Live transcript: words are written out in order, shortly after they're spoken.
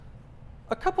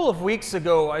A couple of weeks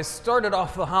ago, I started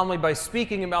off the homily by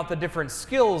speaking about the different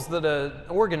skills that an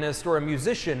organist or a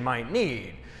musician might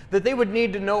need. That they would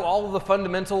need to know all of the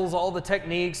fundamentals, all the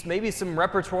techniques, maybe some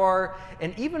repertoire,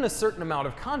 and even a certain amount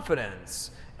of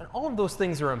confidence. And all of those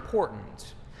things are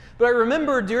important. But I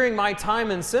remember during my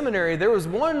time in seminary, there was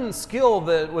one skill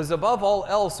that was above all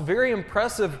else very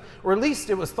impressive, or at least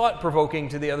it was thought-provoking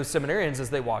to the other seminarians as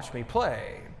they watched me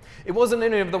play. It wasn't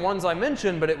any of the ones I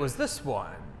mentioned, but it was this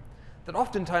one. That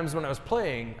oftentimes when I was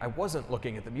playing, I wasn't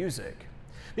looking at the music.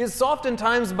 Because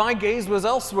oftentimes my gaze was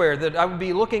elsewhere, that I would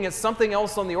be looking at something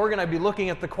else on the organ, I'd be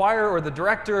looking at the choir or the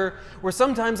director, or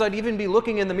sometimes I'd even be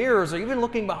looking in the mirrors or even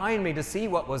looking behind me to see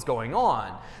what was going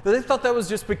on. That they thought that was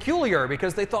just peculiar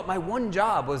because they thought my one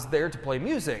job was there to play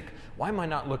music. Why am I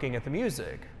not looking at the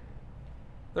music?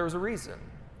 There was a reason.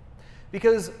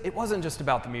 Because it wasn't just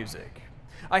about the music.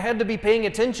 I had to be paying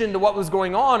attention to what was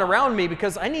going on around me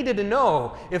because I needed to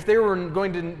know if there were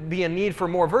going to be a need for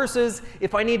more verses,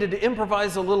 if I needed to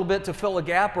improvise a little bit to fill a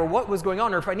gap or what was going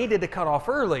on, or if I needed to cut off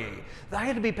early. I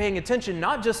had to be paying attention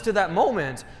not just to that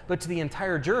moment, but to the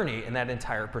entire journey and that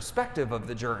entire perspective of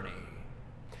the journey.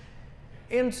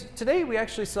 And today we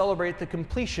actually celebrate the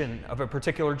completion of a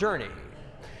particular journey.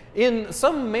 In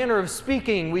some manner of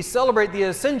speaking, we celebrate the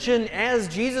Ascension as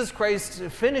Jesus Christ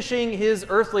finishing his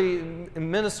earthly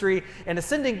ministry and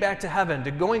ascending back to heaven,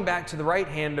 to going back to the right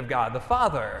hand of God the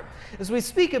Father. As we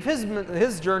speak of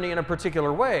his journey in a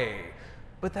particular way,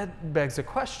 but that begs a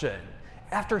question.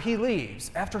 After he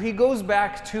leaves, after he goes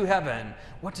back to heaven,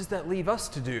 what does that leave us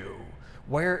to do?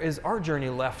 Where is our journey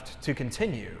left to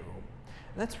continue?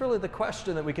 And that's really the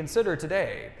question that we consider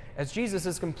today. As Jesus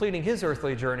is completing his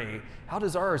earthly journey, how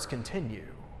does ours continue?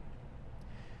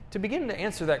 To begin to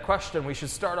answer that question, we should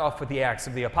start off with the Acts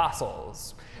of the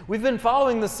Apostles. We've been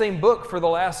following the same book for the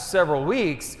last several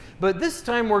weeks, but this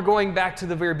time we're going back to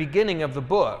the very beginning of the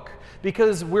book,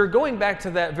 because we're going back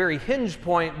to that very hinge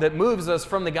point that moves us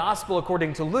from the Gospel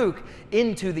according to Luke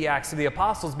into the Acts of the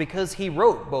Apostles, because he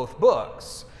wrote both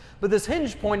books. But this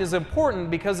hinge point is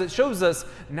important because it shows us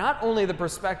not only the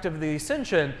perspective of the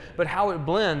Ascension, but how it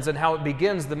blends and how it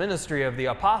begins the ministry of the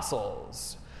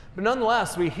apostles. But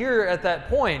nonetheless, we hear at that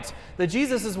point that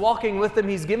Jesus is walking with them.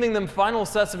 He's giving them final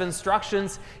sets of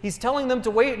instructions. He's telling them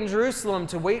to wait in Jerusalem,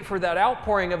 to wait for that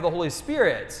outpouring of the Holy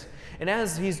Spirit. And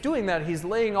as he's doing that, he's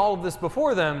laying all of this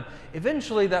before them.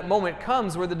 Eventually, that moment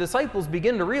comes where the disciples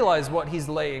begin to realize what he's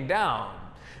laying down.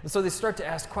 And so they start to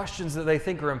ask questions that they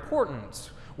think are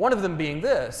important. One of them being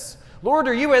this: Lord,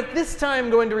 are you at this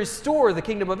time going to restore the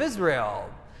kingdom of Israel?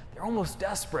 They're almost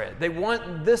desperate. They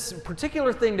want this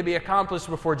particular thing to be accomplished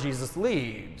before Jesus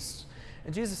leaves.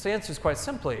 And Jesus answers quite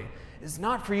simply, it's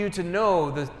not for you to know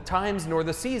the times nor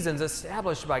the seasons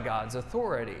established by God's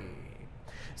authority.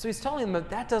 So he's telling them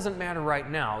that doesn't matter right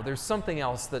now. There's something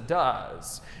else that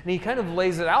does. And he kind of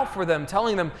lays it out for them,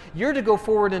 telling them, you're to go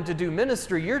forward and to do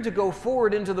ministry. You're to go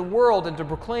forward into the world and to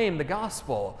proclaim the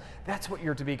gospel. That's what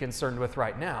you're to be concerned with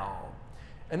right now.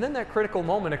 And then that critical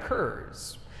moment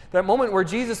occurs. That moment where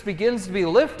Jesus begins to be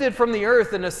lifted from the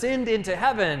earth and ascend into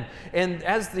heaven. And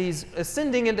as he's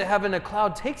ascending into heaven, a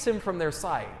cloud takes him from their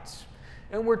sight.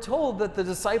 And we're told that the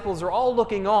disciples are all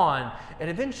looking on, and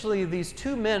eventually these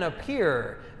two men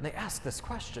appear, and they ask this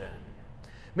question.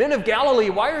 Men of Galilee,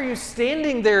 why are you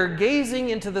standing there gazing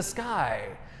into the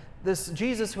sky? This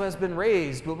Jesus who has been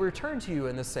raised will return to you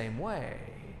in the same way.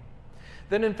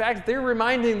 Then in fact, they're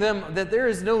reminding them that there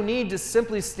is no need to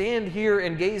simply stand here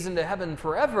and gaze into heaven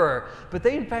forever, but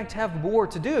they in fact have more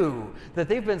to do, that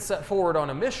they've been set forward on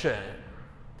a mission.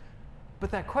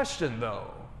 But that question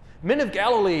though, men of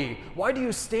Galilee, why do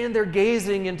you stand there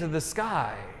gazing into the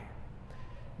sky?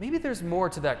 Maybe there's more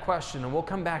to that question, and we'll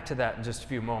come back to that in just a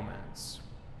few moments.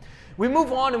 We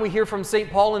move on and we hear from St.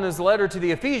 Paul in his letter to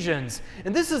the Ephesians,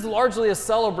 and this is largely a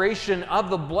celebration of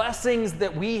the blessings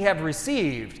that we have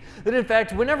received. That in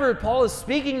fact, whenever Paul is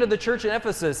speaking to the church in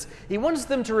Ephesus, he wants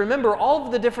them to remember all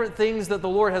of the different things that the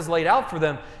Lord has laid out for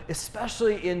them,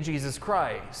 especially in Jesus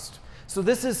Christ. So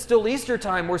this is still Easter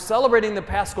time. We're celebrating the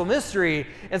Paschal mystery.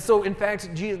 And so, in fact,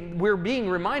 we're being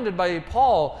reminded by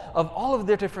Paul of all of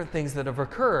the different things that have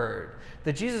occurred.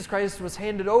 That Jesus Christ was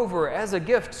handed over as a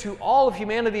gift to all of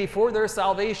humanity for their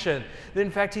salvation. That,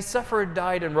 in fact, he suffered,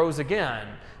 died, and rose again.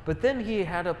 But then he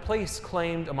had a place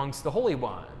claimed amongst the holy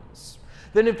ones.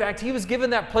 Then, in fact, he was given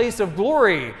that place of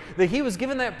glory. That he was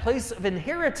given that place of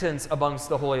inheritance amongst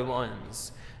the holy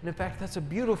ones. And in fact, that's a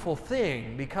beautiful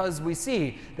thing because we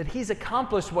see that he's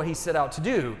accomplished what he set out to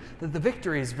do, that the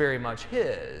victory is very much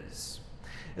his.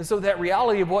 And so that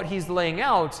reality of what he's laying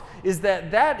out is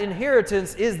that that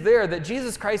inheritance is there, that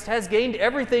Jesus Christ has gained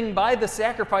everything by the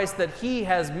sacrifice that he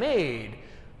has made.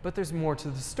 But there's more to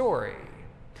the story.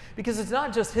 Because it's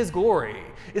not just his glory.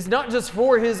 It's not just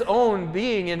for his own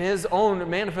being and his own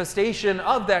manifestation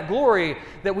of that glory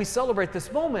that we celebrate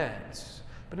this moment.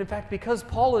 But in fact, because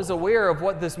Paul is aware of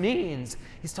what this means,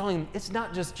 he's telling them it's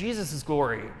not just Jesus'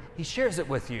 glory. He shares it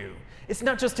with you. It's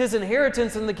not just his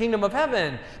inheritance in the kingdom of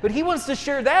heaven, but he wants to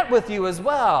share that with you as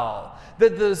well.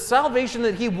 That the salvation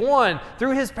that he won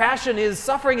through his passion, his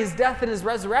suffering, his death, and his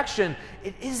resurrection,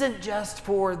 it isn't just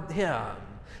for him.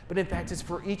 But in fact, it's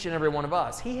for each and every one of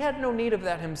us. He had no need of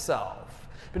that himself.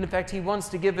 But in fact, he wants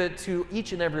to give it to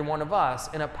each and every one of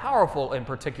us in a powerful and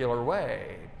particular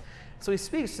way. So he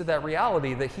speaks to that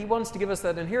reality that he wants to give us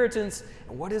that inheritance.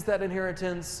 And what is that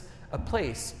inheritance? A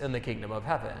place in the kingdom of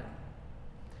heaven.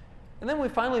 And then we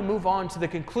finally move on to the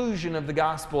conclusion of the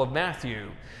Gospel of Matthew.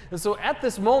 And so at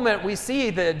this moment, we see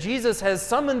that Jesus has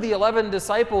summoned the 11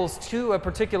 disciples to a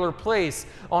particular place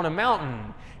on a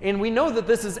mountain. And we know that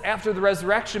this is after the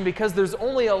resurrection because there's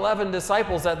only 11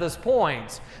 disciples at this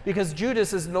point, because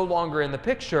Judas is no longer in the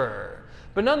picture.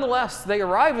 But nonetheless, they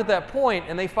arrive at that point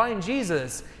and they find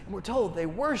Jesus, and we're told they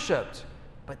worshiped,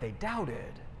 but they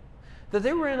doubted. That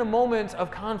they were in a moment of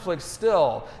conflict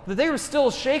still, that they were still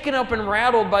shaken up and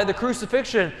rattled by the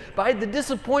crucifixion, by the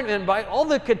disappointment, by all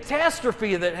the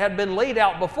catastrophe that had been laid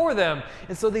out before them,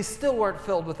 and so they still weren't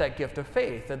filled with that gift of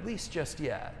faith, at least just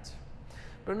yet.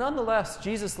 But nonetheless,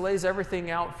 Jesus lays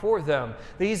everything out for them.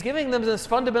 That he's giving them this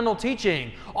fundamental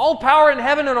teaching. All power in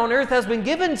heaven and on earth has been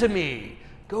given to me.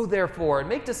 Go therefore and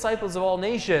make disciples of all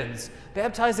nations,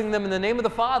 baptizing them in the name of the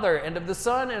Father and of the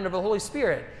Son and of the Holy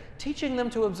Spirit, teaching them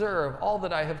to observe all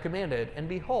that I have commanded. And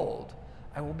behold,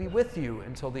 I will be with you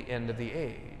until the end of the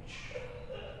age.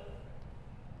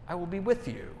 I will be with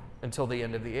you until the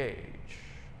end of the age.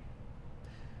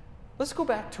 Let's go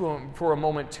back for a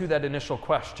moment to that initial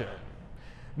question.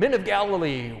 Men of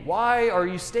Galilee, why are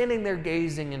you standing there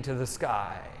gazing into the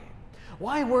sky?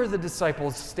 Why were the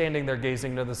disciples standing there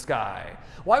gazing into the sky?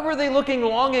 Why were they looking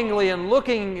longingly and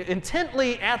looking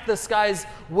intently at the skies,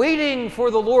 waiting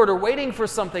for the Lord or waiting for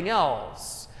something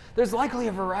else? There's likely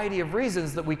a variety of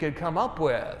reasons that we could come up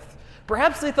with.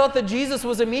 Perhaps they thought that Jesus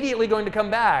was immediately going to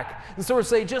come back and sort of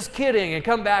say, just kidding, and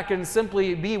come back and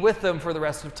simply be with them for the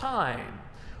rest of time.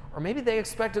 Or maybe they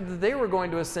expected that they were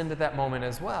going to ascend at that moment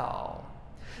as well.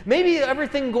 Maybe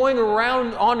everything going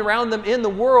around them in the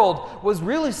world was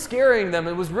really scaring them.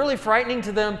 It was really frightening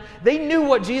to them. They knew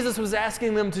what Jesus was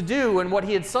asking them to do and what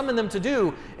he had summoned them to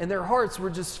do, and their hearts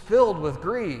were just filled with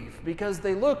grief because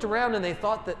they looked around and they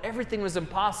thought that everything was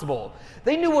impossible.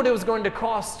 They knew what it was going to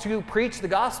cost to preach the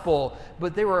gospel,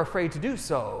 but they were afraid to do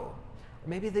so. Or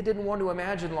maybe they didn't want to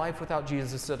imagine life without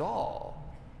Jesus at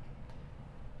all.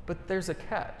 But there's a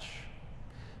catch.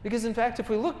 Because in fact, if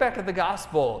we look back at the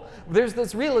gospel, there's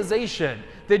this realization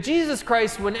that Jesus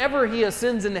Christ, whenever he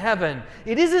ascends into heaven,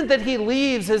 it isn't that he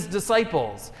leaves his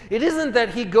disciples. It isn't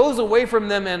that he goes away from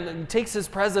them and takes his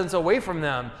presence away from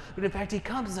them. But in fact, he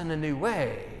comes in a new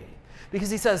way. Because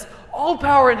he says, all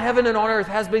power in heaven and on earth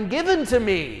has been given to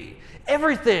me.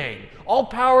 Everything, all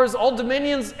powers, all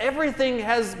dominions, everything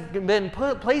has been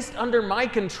placed under my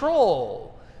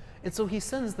control. And so he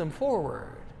sends them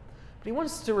forward. But he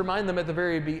wants to remind them at the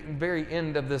very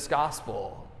end of this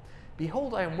gospel,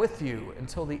 behold, I am with you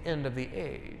until the end of the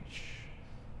age.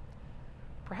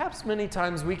 Perhaps many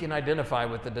times we can identify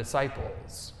with the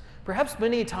disciples. Perhaps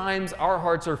many times our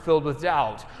hearts are filled with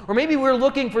doubt. Or maybe we're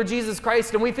looking for Jesus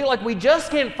Christ and we feel like we just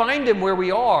can't find him where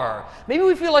we are. Maybe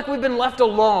we feel like we've been left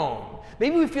alone.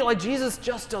 Maybe we feel like Jesus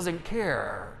just doesn't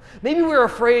care. Maybe we're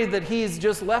afraid that he's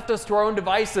just left us to our own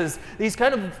devices. He's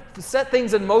kind of set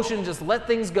things in motion, just let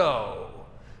things go.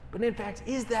 But in fact,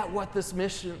 is that what this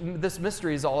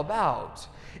mystery is all about?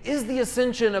 Is the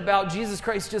ascension about Jesus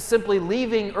Christ just simply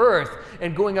leaving earth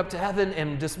and going up to heaven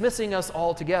and dismissing us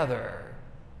altogether?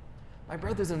 My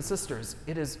brothers and sisters,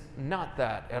 it is not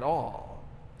that at all.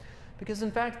 Because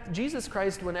in fact, Jesus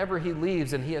Christ, whenever he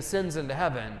leaves and he ascends into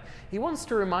heaven, he wants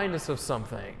to remind us of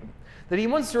something. That he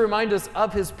wants to remind us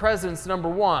of his presence, number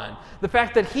one. The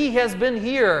fact that he has been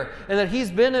here and that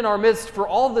he's been in our midst for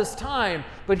all this time.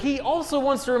 But he also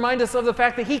wants to remind us of the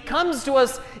fact that he comes to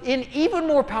us in even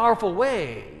more powerful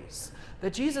ways.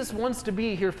 That Jesus wants to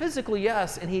be here physically,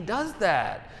 yes, and he does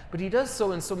that. But he does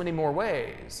so in so many more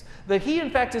ways. That he, in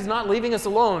fact, is not leaving us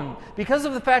alone. Because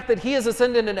of the fact that he has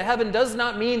ascended into heaven does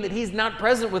not mean that he's not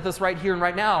present with us right here and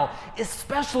right now,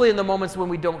 especially in the moments when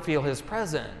we don't feel his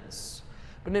presence.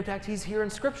 But in fact, he's here in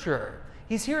Scripture.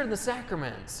 He's here in the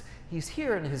sacraments. He's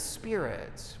here in his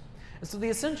Spirit. And so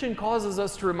the Ascension causes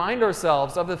us to remind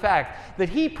ourselves of the fact that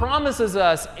he promises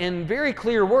us in very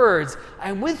clear words,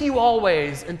 I'm with you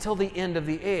always until the end of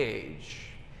the age.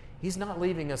 He's not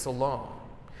leaving us alone.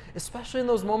 Especially in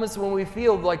those moments when we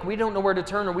feel like we don't know where to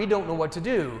turn or we don't know what to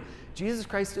do. Jesus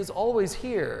Christ is always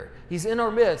here. He's in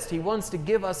our midst. He wants to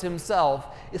give us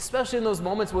himself, especially in those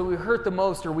moments when we hurt the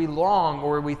most or we long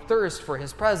or we thirst for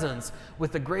his presence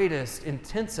with the greatest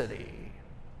intensity.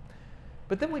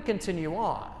 But then we continue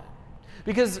on.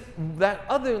 Because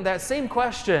that same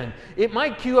question, it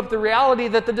might cue up the reality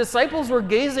that the disciples were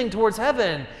gazing towards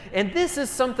heaven. And this is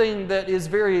something that is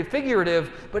very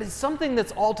figurative, but it's something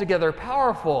that's altogether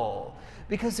powerful.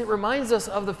 Because it reminds us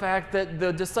of the fact that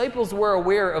the disciples were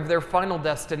aware of their final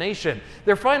destination,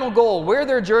 their final goal, where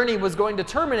their journey was going to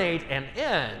terminate and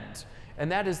end.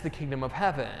 And that is the kingdom of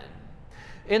heaven.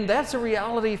 And that's a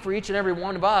reality for each and every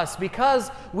one of us, because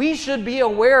we should be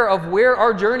aware of where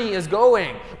our journey is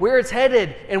going, where it's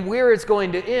headed, and where it's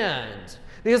going to end.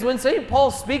 Because when St.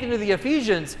 Paul's speaking to the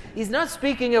Ephesians, he's not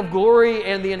speaking of glory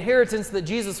and the inheritance that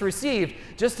Jesus received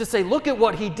just to say, look at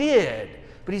what he did.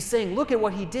 But he's saying, look at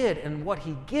what he did and what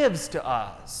he gives to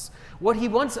us. What he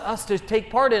wants us to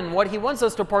take part in, what he wants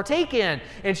us to partake in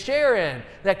and share in,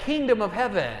 that kingdom of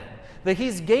heaven. That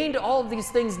he's gained all of these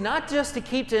things not just to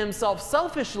keep to himself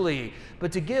selfishly,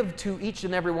 but to give to each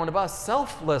and every one of us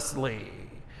selflessly.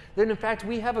 That in fact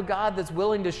we have a God that's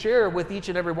willing to share with each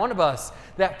and every one of us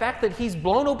that fact that he's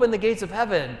blown open the gates of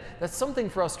heaven, that's something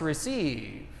for us to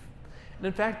receive. And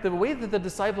in fact, the way that the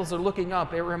disciples are looking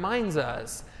up, it reminds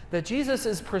us that Jesus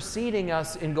is preceding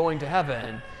us in going to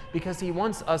heaven because he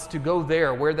wants us to go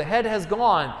there. Where the head has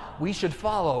gone, we should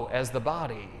follow as the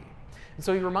body. And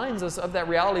so he reminds us of that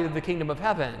reality of the kingdom of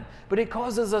heaven. But it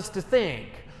causes us to think,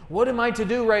 what am I to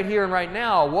do right here and right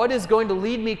now? What is going to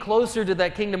lead me closer to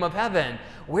that kingdom of heaven?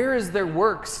 Where is there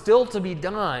work still to be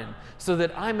done so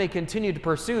that I may continue to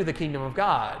pursue the kingdom of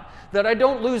God? That I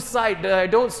don't lose sight, that I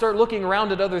don't start looking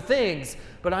around at other things,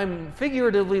 but I'm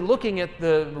figuratively looking at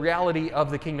the reality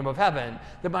of the kingdom of heaven.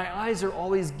 That my eyes are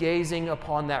always gazing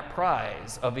upon that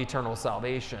prize of eternal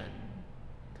salvation.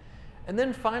 And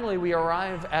then finally, we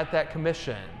arrive at that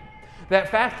commission. That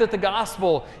fact that the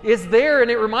gospel is there, and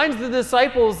it reminds the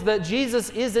disciples that Jesus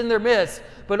is in their midst.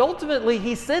 But ultimately,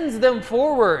 he sends them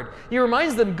forward. He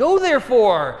reminds them, go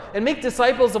therefore and make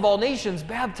disciples of all nations,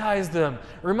 baptize them,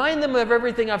 remind them of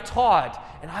everything I've taught,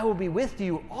 and I will be with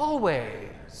you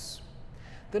always.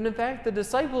 Then in fact, the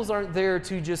disciples aren't there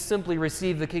to just simply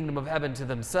receive the kingdom of heaven to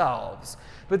themselves,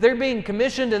 but they're being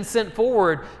commissioned and sent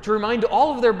forward to remind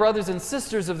all of their brothers and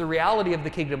sisters of the reality of the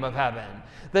kingdom of heaven.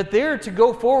 That they're to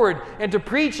go forward and to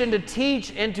preach and to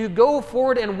teach and to go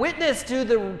forward and witness to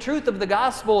the truth of the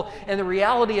gospel and the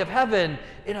reality of heaven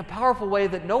in a powerful way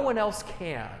that no one else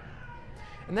can.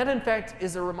 And that, in fact,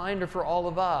 is a reminder for all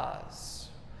of us.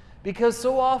 Because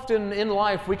so often in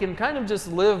life, we can kind of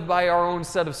just live by our own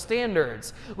set of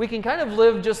standards. We can kind of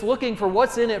live just looking for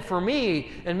what's in it for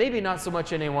me and maybe not so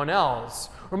much anyone else.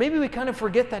 Or maybe we kind of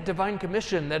forget that divine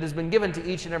commission that has been given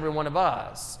to each and every one of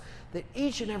us. That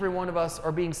each and every one of us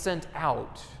are being sent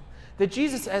out. That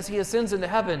Jesus, as he ascends into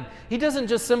heaven, he doesn't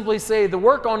just simply say the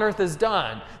work on earth is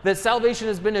done, that salvation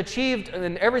has been achieved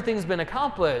and everything's been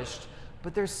accomplished,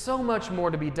 but there's so much more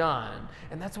to be done.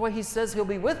 And that's why he says he'll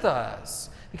be with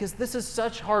us. Because this is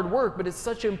such hard work, but it's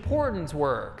such important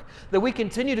work. That we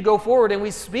continue to go forward and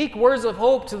we speak words of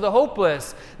hope to the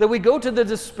hopeless. That we go to the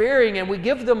despairing and we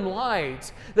give them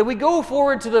light. That we go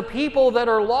forward to the people that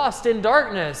are lost in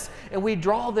darkness and we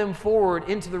draw them forward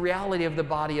into the reality of the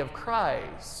body of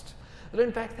Christ. That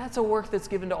in fact, that's a work that's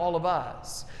given to all of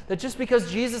us. That just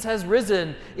because Jesus has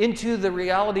risen into the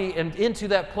reality and into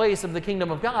that place of the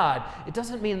kingdom of God, it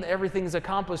doesn't mean that everything's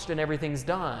accomplished and everything's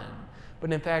done.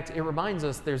 But in fact, it reminds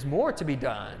us there's more to be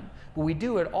done. But we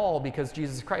do it all because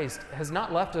Jesus Christ has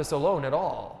not left us alone at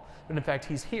all. But in fact,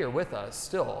 he's here with us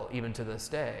still, even to this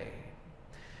day.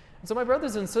 And so my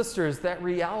brothers and sisters, that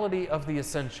reality of the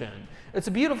ascension, it's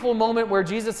a beautiful moment where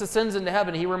Jesus ascends into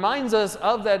heaven. He reminds us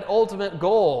of that ultimate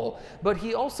goal, but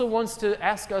he also wants to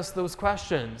ask us those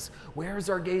questions. Where is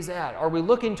our gaze at? Are we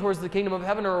looking towards the kingdom of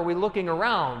heaven or are we looking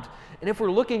around? And if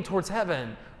we're looking towards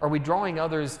heaven, are we drawing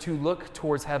others to look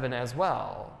towards heaven as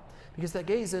well? Because that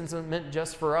gaze isn't meant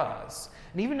just for us.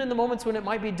 And even in the moments when it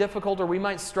might be difficult or we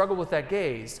might struggle with that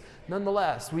gaze,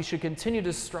 nonetheless, we should continue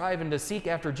to strive and to seek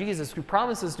after Jesus, who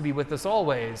promises to be with us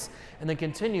always, and then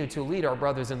continue to lead our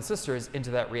brothers and sisters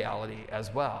into that reality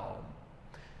as well.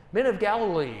 Men of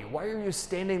Galilee, why are you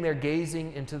standing there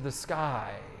gazing into the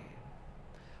sky?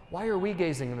 Why are we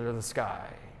gazing into the sky?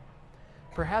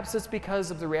 Perhaps it's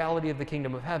because of the reality of the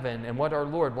kingdom of heaven and what our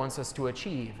Lord wants us to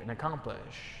achieve and accomplish.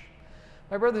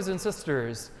 My brothers and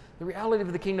sisters, the reality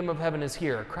of the kingdom of heaven is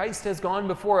here. Christ has gone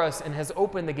before us and has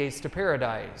opened the gates to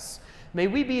paradise. May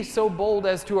we be so bold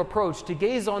as to approach, to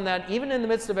gaze on that even in the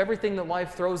midst of everything that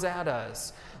life throws at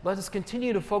us. Let us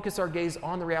continue to focus our gaze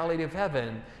on the reality of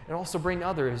heaven and also bring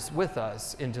others with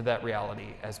us into that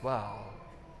reality as well.